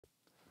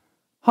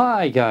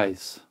Hi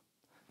guys!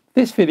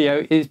 This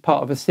video is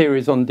part of a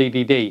series on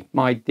DDD,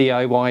 my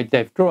DIY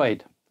Dev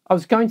Droid. I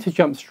was going to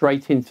jump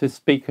straight into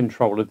speed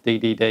control of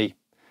DDD.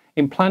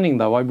 In planning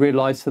though, I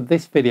realised that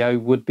this video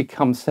would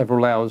become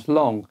several hours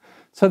long,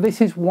 so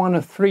this is one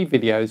of 3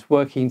 videos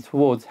working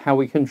towards how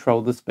we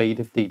control the speed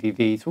of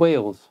DDD's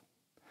wheels.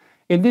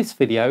 In this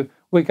video,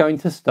 we're going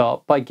to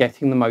start by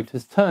getting the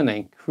motors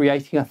turning,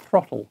 creating a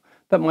throttle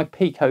that my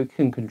Pico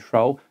can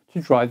control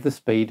to drive the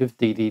speed of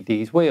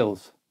DDD's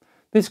wheels.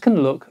 This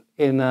can look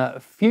in a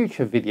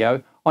future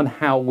video on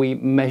how we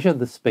measure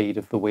the speed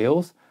of the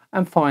wheels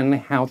and finally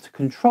how to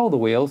control the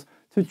wheels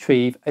to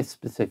achieve a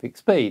specific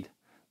speed,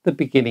 the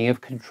beginning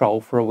of control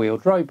for a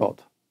wheeled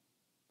robot.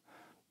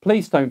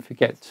 Please don't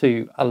forget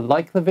to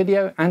like the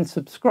video and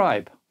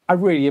subscribe. I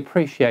really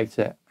appreciate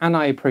it, and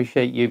I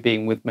appreciate you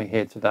being with me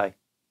here today.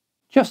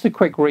 Just a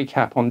quick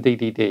recap on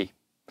DDD.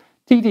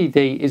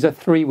 DDD is a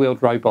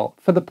 3-wheeled robot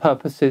for the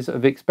purposes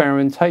of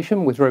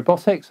experimentation with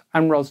robotics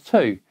and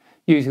ROS2,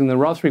 using the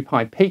Raspberry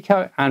Pi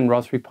Pico and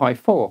Raspberry Pi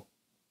 4.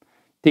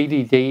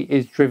 DDD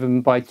is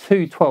driven by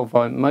 2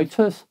 12-volt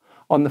motors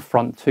on the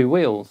front 2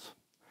 wheels,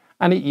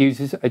 and it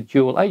uses a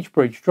dual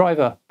H-bridge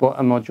driver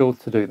button module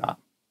to do that.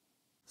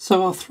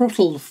 So our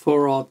throttle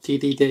for our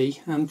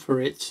DDD and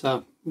for its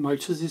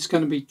motors is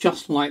going to be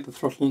just like the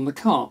throttle in the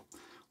car.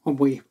 When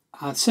we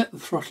set the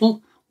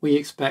throttle, we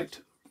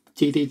expect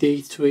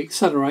DDD to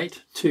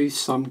accelerate to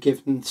some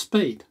given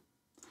speed.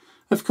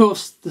 Of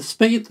course, the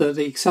speed that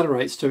it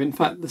accelerates to, in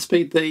fact the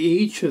speed that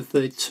each of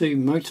the 2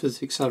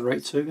 motors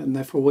accelerate to, and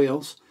therefore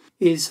wheels,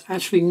 is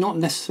actually not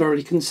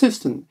necessarily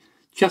consistent.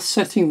 Just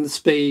setting the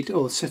speed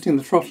or setting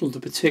the throttle to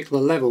a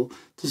particular level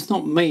does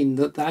not mean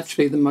that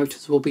actually the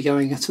motors will be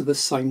going at the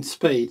same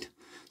speed.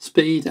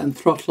 Speed and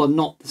throttle are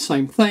not the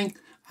same thing,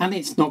 and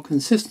it's not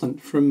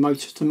consistent from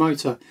motor to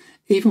motor,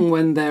 even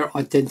when they're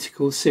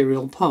identical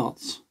serial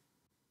parts.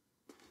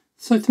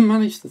 So to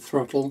manage the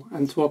throttle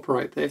and to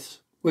operate this,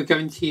 we're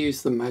going to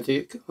use the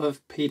magic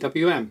of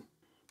PWM,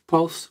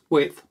 pulse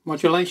width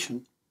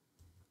modulation.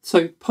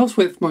 So pulse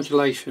width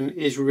modulation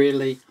is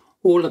really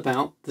all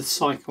about the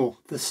cycle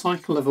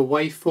of a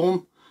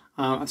waveform,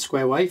 a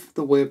square wave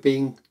that we're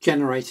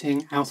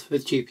generating out of a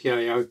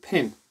GPIO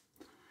pin.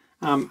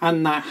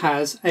 And that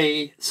has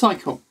a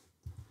cycle.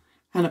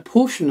 And a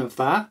portion of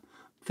that,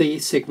 the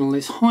signal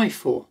is high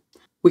for.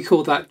 We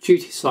call that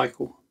duty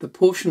cycle, the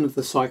portion of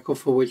the cycle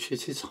for which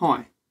it is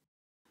high.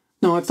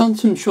 Now I've done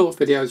some short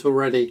videos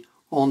already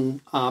on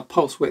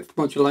pulse width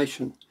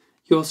modulation.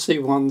 You'll see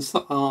ones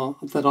that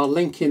I'll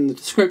link in the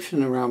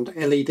description around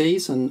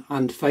LEDs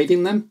and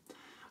fading them,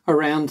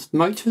 around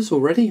motors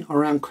already,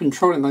 around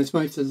controlling those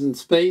motors and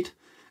speed,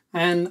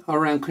 and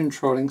around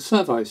controlling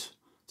servos.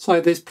 So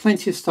there's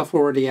plenty of stuff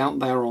already out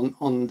there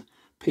on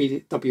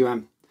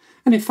PWM.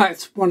 And in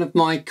fact, one of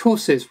my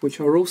courses, which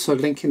I'll also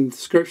link in the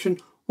description,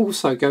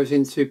 also goes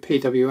into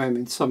PWM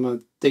in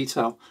some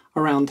detail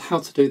around how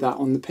to do that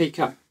on the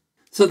Pico.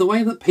 So the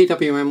way that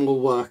PWM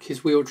will work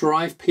is we will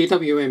drive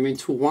PWM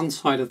into one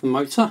side of the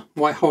motor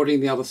while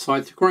holding the other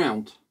side to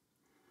ground.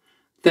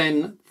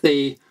 Then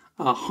the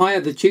higher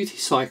the duty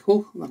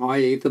cycle,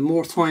 i.e. the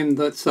more time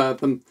that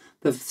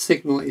the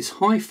signal is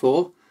high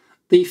for,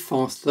 the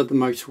faster the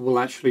motor will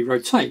actually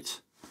rotate.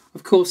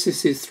 Of course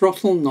this is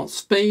throttle, not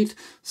speed,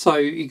 so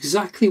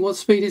exactly what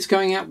speed it's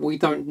going at we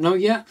don't know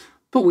yet,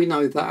 but we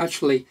know that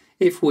actually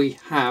if we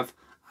have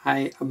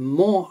a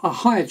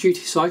higher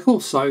duty cycle,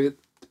 so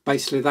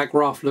basically that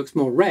graph looks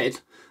more red,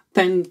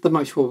 then the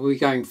motor will be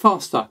going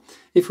faster.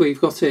 If we've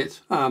got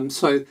it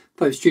so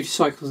those duty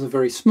cycles are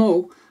very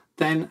small,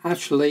 then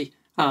actually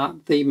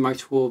the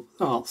motor will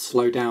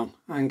slow down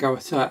and go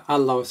at a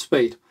lower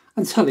speed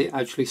until it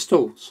actually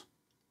stalls.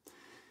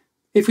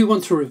 If we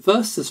want to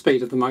reverse the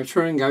speed of the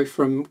motor and go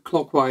from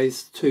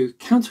clockwise to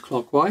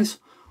counterclockwise,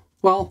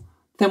 well,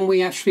 then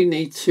we actually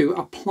need to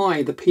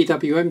apply the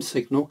PWM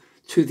signal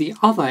to the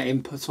other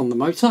input on the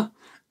motor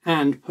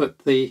and put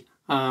the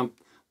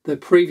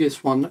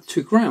previous one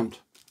to ground.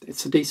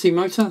 It's a DC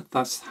motor,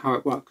 that's how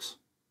it works.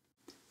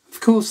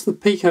 Of course, the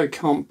Pico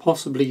can't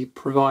possibly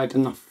provide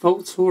enough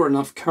volts or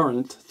enough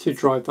current to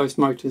drive those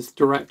motors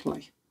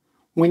directly.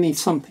 We need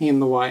something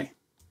in the way.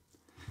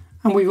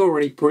 And we've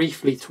already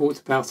briefly talked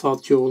about our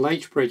dual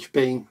H-bridge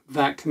being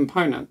that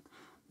component.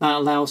 That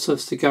allows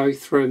us to go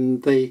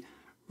from the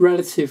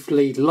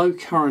relatively low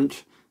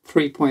current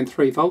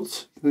 3.3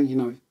 volts,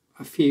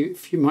 a few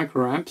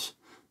microamps,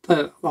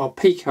 that our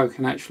Pico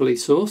can actually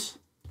source,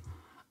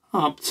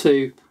 up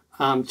to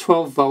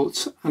 12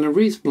 volts and a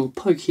reasonable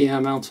pokey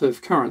amount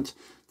of current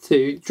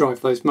to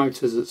drive those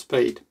motors at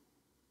speed.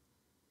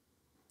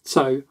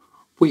 So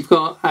we've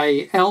got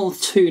a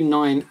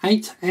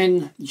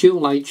L298N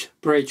dual H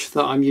bridge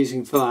that I'm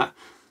using for that.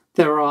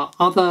 There are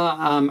other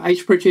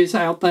H bridges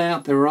out there,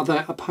 there are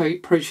other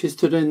approaches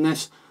to doing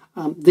this.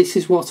 This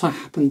is what I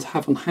happen to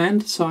have on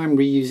hand, so I'm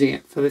reusing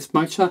it for this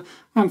motor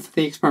and for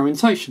the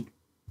experimentation.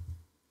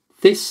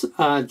 This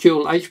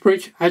dual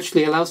H-bridge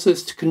actually allows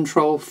us to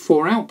control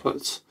 4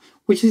 outputs,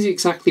 which is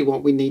exactly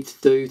what we need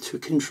to do to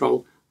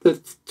control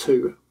the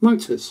 2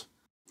 motors.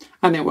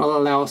 and it will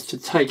allow us to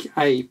take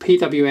a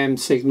PWM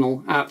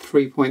signal at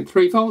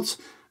 3.3 volts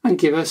and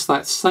give us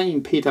that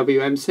same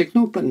PWM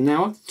signal, but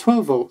now at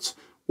 12 volts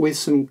with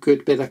some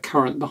good bit of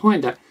current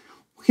behind it.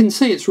 We can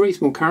see it's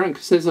reasonable current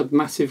because there's a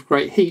massive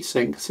great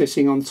heatsink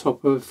sitting on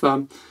top of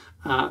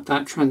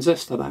that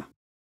transistor there.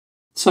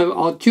 So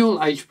our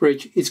dual H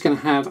bridge is going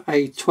to have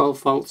a 12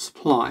 volt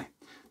supply.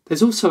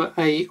 There's also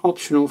a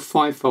optional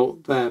 5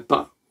 volt there,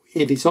 but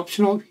it is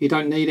optional. You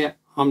don't need it.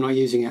 I'm not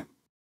using it.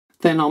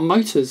 Then our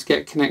motors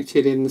get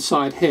connected in the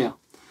side here,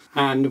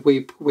 and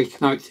we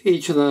connect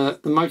each of the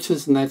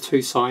motors and their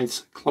two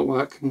sides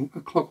clockwise and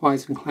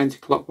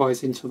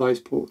counterclockwise into those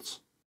ports.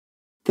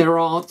 There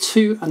are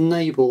two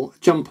enable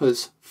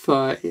jumpers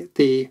for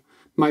the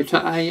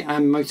motor A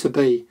and motor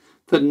B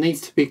that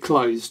needs to be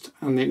closed,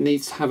 and it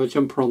needs to have a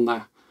jumper on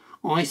there.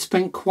 I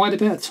spent quite a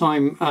bit of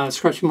time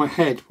scratching my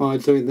head while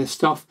doing this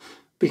stuff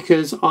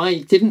because I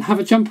didn't have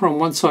a jumper on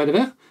one side of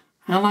it,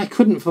 and I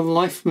couldn't for the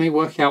life of me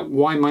work out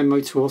why my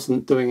motor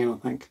wasn't doing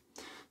anything.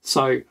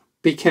 So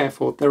be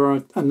careful, there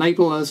are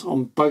enablers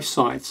on both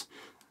sides.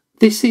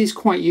 This is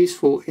quite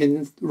useful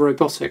in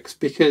robotics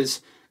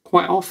because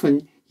quite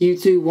often you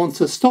do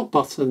want a stop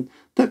button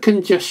that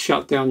can just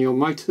shut down your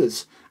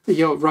motors,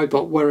 your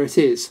robot where it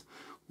is,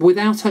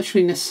 without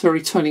actually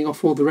necessarily turning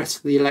off all the rest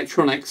of the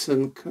electronics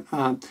and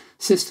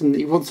system that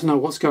you want to know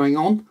what's going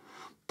on.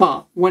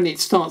 But when it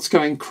starts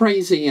going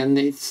crazy and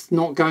it's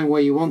not going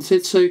where you want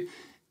it to,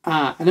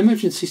 an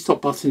emergency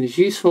stop button is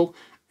useful,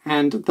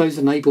 and those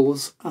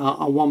enables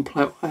are one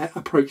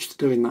approach to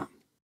doing that.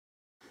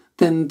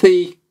 Then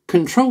the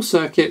control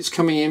circuits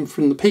coming in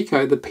from the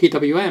Pico, the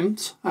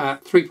PWMs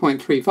at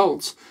 3.3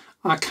 volts,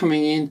 are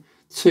coming in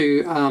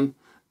to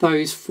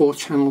those 4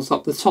 channels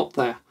up the top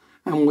there.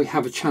 And we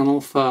have a channel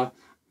for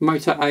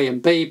motor A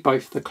and B,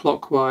 both the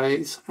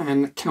clockwise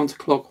and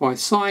counterclockwise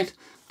side.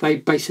 They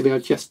basically are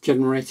just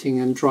generating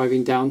and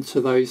driving down to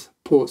those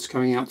ports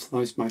going out to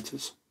those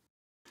motors.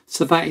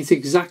 So that is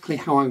exactly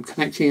how I'm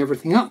connecting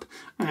everything up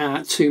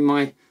to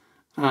my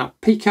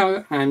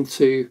Pico and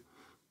to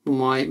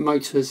my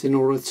motors in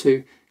order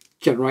to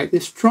generate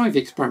this drive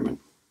experiment.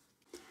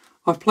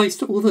 I've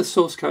placed all the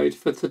source code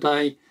for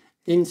today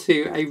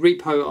into a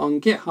repo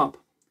on GitHub,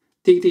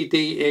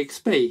 DDD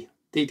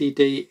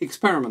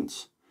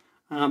experiments.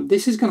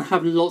 This is going to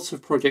have lots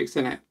of projects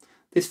in it.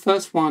 This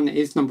first one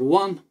is number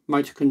 1,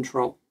 motor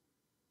control.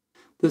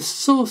 The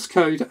source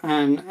code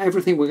and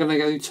everything we're going to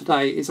go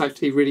today is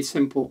actually really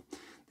simple.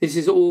 This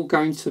is all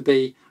going to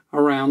be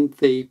around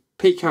the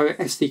Pico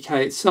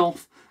SDK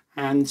itself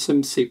and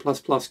some C++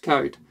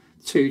 code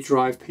to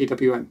drive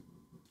PWM.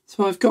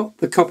 So I've got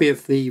the copy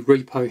of the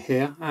repo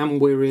here, and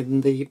we're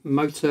in the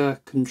motor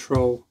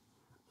control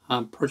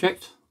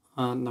project,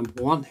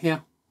 number 1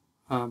 here.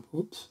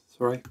 Oops,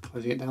 sorry,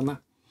 closing it down there.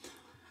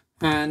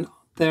 And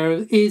there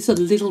is a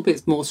little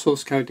bit more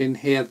source code in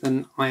here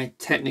than I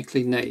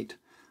technically need.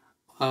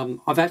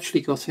 I've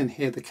actually got in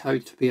here the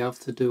code to be able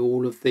to do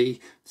all of the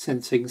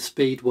sensing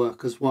speed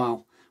work as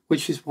well,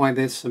 which is why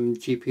there's some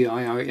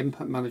GPIO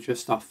input manager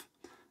stuff.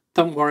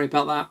 Don't worry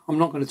about that. I'm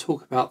not going to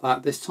talk about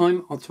that this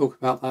time. I'll talk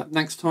about that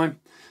next time.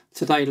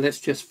 Today,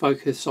 let's just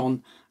focus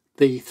on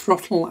the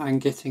throttle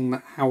and getting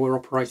how we're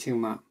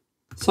operating that.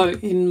 So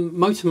in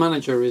Motor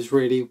Manager is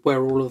really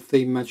where all of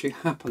the magic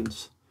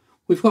happens.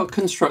 We've got a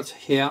constructor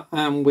here,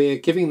 and we're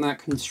giving that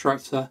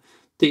constructor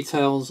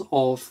details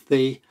of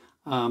the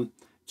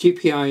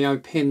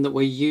GPIO pin that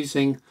we're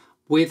using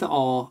with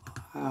our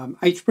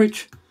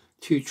H-bridge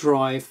to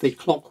drive the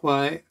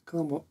clockwise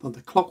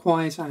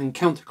and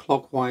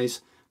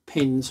counterclockwise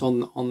pins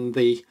on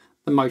the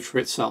motor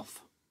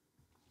itself.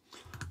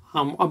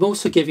 I'm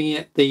also giving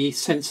it the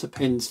sensor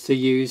pins to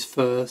use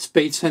for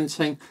speed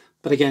sensing,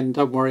 but again,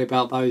 don't worry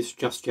about those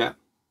just yet.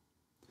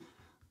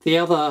 The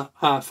other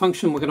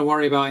function we're going to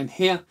worry about in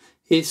here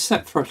is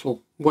set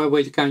throttle, where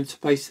we're going to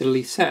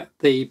basically set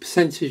the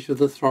percentage of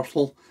the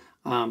throttle,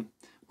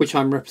 which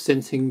I'm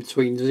representing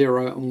between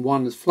 0 and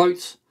 1 as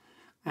floats,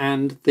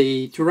 and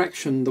the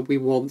direction that we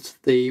want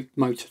the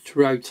motor to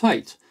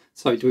rotate.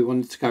 So do we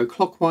want it to go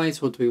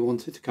clockwise or do we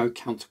want it to go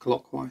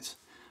counterclockwise?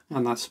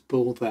 And that's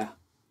all there.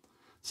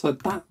 So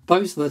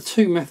those are the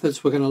 2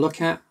 methods we're going to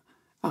look at.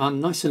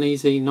 Nice and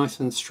easy, nice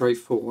and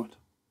straightforward.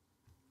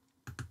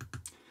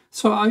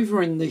 So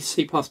over in the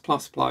C++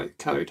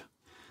 code,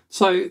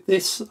 so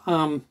this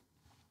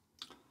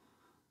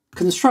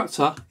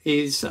constructor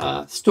is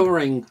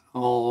storing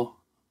our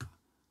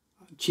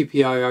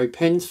GPIO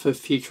pins for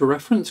future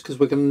reference, because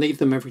we're going to need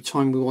them every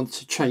time we want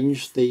to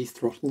change the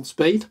throttle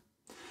speed.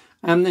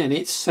 And then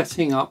it's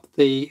setting up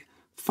the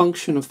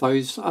function of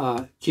those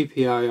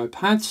GPIO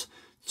pads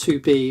to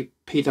be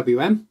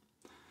PWM.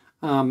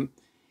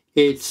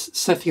 It's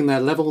setting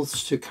their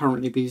levels to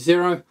currently be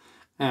 0.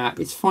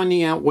 It's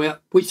finding out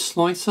which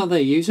slicer they're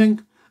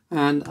using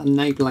and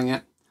enabling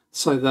it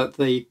so that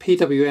the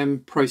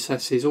PWM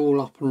process is all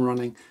up and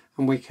running,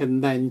 and we can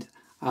then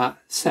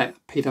set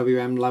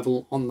PWM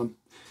level on them.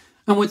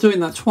 And we're doing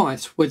that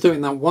twice. We're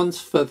doing that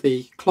once for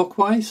the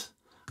clockwise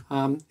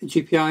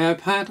GPIO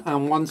pad,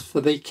 and one's for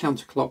the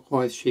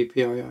counterclockwise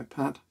GPIO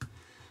pad.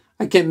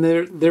 Again,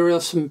 there are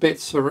some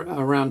bits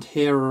around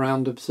here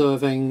around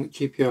observing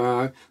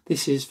GPIO.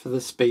 This is for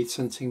the speed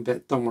sensing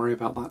bit. Don't worry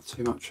about that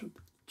too much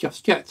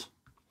just yet.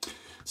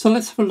 So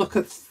let's have a look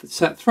at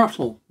set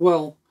throttle.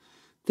 Well,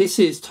 this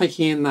is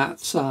taking in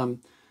that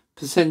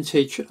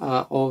percentage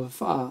of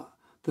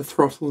the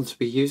throttle to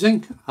be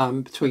using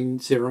between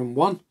 0 and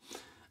 1,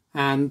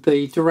 and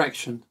the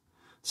direction.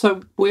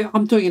 So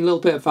I'm doing a little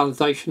bit of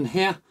validation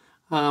here,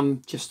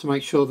 just to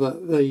make sure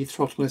that the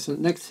throttle isn't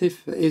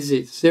negative. Is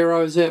it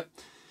 0, is it?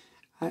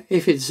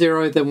 If it's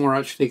 0, then we're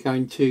actually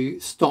going to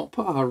stop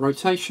our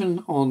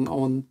rotation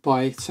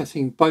by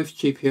setting both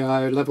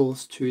GPIO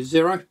levels to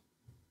 0.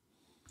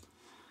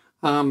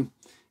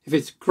 If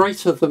it's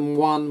greater than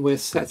 1, we'll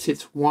set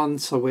it to 1,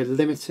 so we're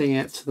limiting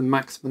it to the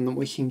maximum that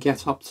we can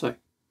get up to.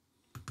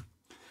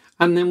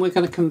 And then we're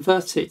going to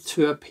convert it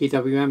to a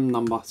PWM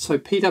number. So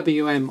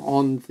PWM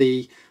on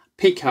the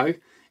Pico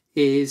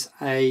is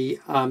a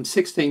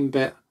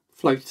 16-bit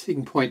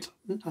floating point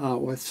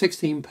or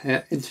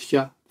 16-bit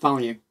integer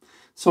value.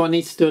 So I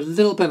need to do a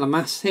little bit of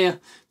maths here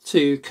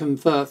to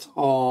convert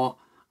our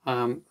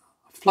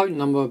float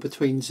number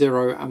between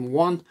 0 and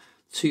 1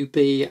 to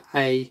be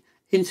a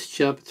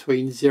integer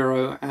between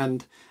 0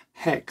 and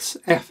hex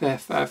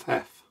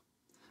FFFF.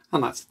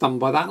 And that's done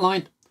by that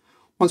line.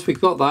 Once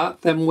we've got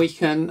that, then we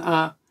can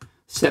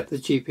set the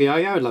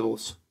GPIO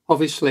levels.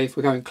 Obviously, if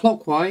we're going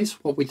clockwise,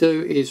 what we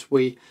do is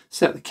we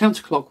set the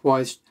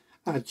counterclockwise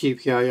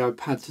GPIO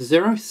pad to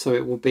 0, so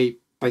it will be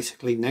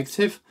basically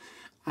negative.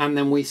 And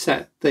then we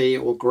set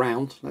or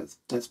ground,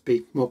 let's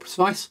be more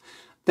precise.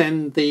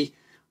 Then the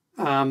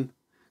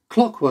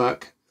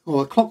clockwise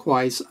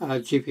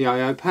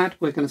GPIO pad,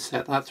 we're going to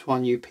set that to our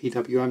new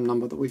PWM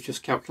number that we've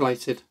just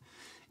calculated.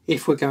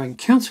 If we're going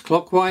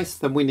counterclockwise,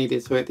 then we need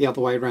to do it the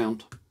other way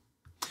around.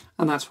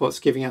 And that's what's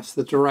giving us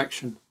the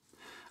direction.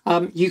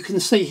 You can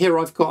see here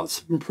I've got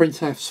some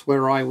printfs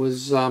where I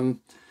was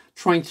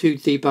trying to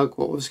debug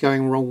what was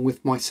going wrong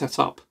with my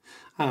setup.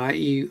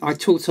 I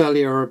talked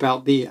earlier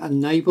about the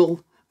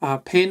enable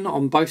pin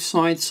on both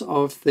sides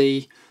of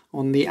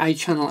on the A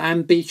channel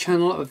and B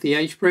channel of the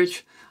age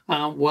bridge.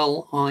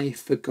 Well, I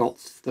forgot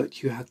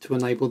that you had to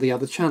enable the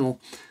other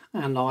channel,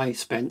 and I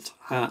spent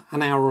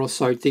an hour or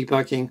so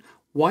debugging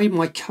why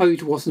my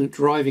code wasn't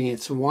driving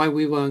it and why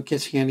we weren't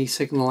getting any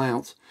signal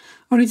out,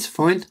 only to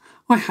find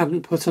I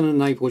hadn't put an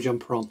enable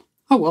jumper on.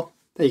 Oh well,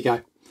 there you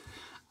go.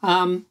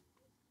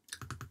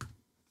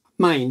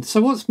 Main.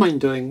 So what's main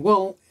doing?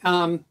 Well,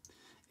 in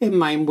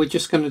main we're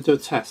just going to do a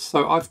test.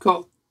 So I've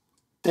got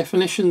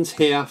definitions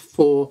here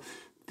for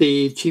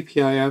the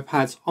GPIO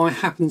pads I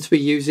happen to be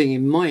using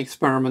in my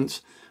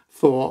experiments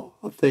for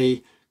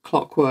the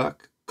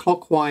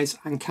clockwise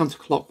and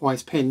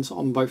counterclockwise pins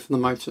on both of the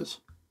motors.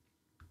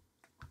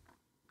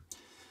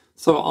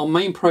 So our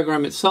main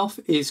program itself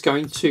is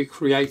going to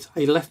create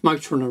a left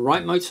motor and a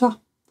right motor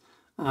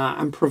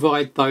and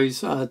provide those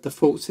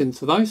defaults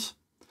into those.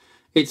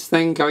 It's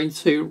then going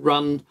to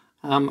run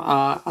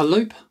a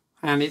loop,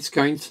 and it's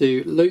going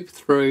to loop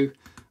through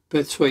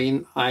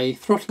between a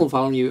throttle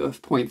value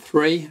of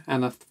 0.3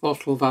 and a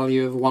throttle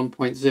value of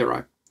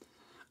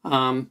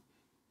 1.0.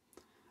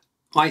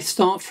 I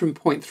start from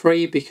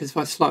 0.3 because if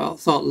I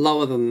start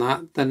lower than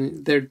that,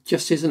 then there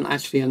just isn't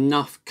actually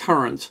enough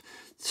current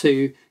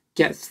to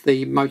get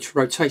the motor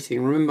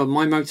rotating. Remember,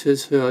 my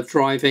motors are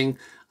driving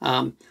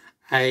a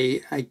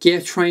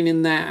gear train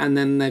in there, and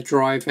then they're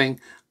driving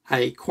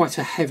quite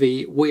a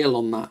heavy wheel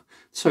on that.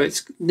 So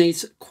it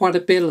needs quite a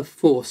bit of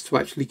force to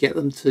actually get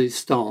them to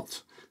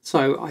start.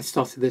 So I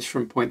started this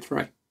from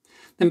 0.3.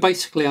 Then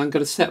basically I'm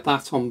going to set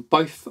that on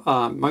both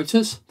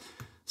motors.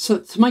 So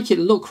to make it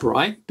look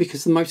right,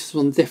 because the motors are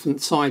on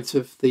different sides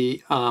of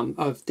the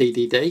of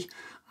DDD,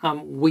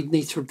 we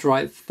need to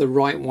drive the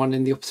right one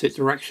in the opposite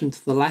direction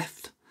to the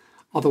left.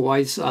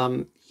 Otherwise,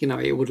 you know,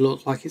 it would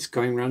look like it's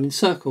going around in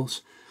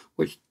circles,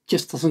 which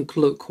just doesn't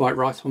look quite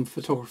right on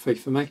photography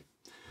for me.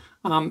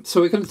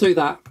 So we're going to do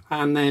that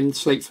and then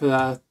sleep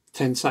for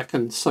 10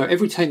 seconds. So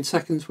every 10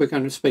 seconds we're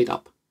going to speed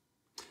up.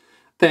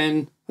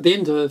 Then at the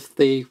end of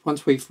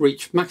once we've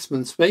reached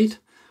maximum speed,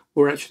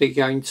 we're actually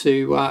going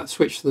to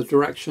switch the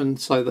direction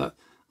so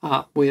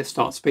that we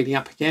start speeding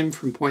up again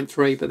from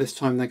 0.3, but this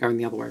time they're going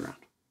the other way around.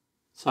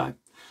 So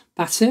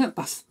that's it.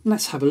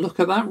 Let's have a look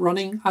at that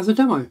running as a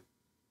demo.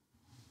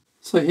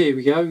 So here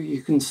we go.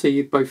 You can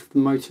see both of the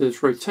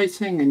motors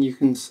rotating, and you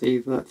can see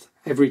that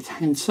every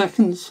 10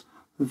 seconds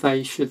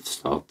they should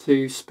start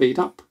to speed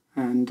up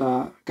and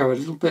go a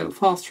little bit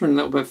faster and a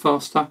little bit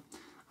faster.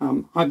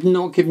 I've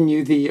not given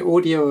you the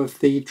audio of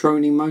the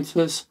droning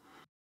motors.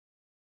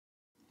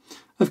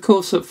 Of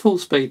course, at full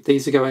speed,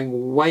 these are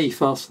going way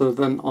faster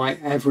than I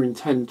ever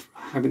intend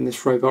having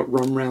this robot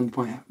run around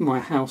my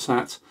house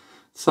at.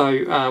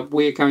 So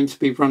we're going to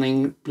be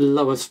running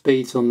lower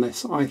speeds on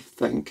this, I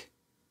think.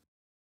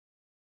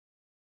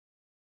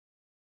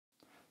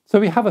 So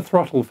we have a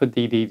throttle for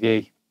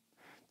DDD.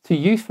 To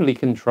usefully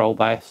control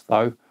this,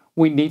 though,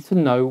 we need to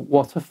know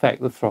what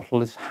effect the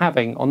throttle is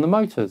having on the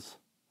motors.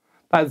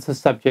 That is the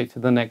subject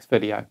of the next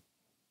video.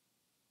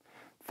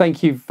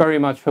 Thank you very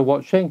much for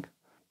watching.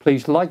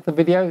 Please like the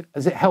video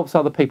as it helps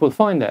other people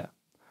find it.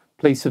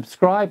 Please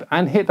subscribe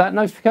and hit that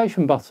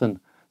notification button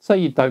so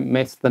you don't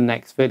miss the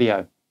next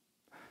video.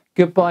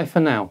 Goodbye for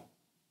now.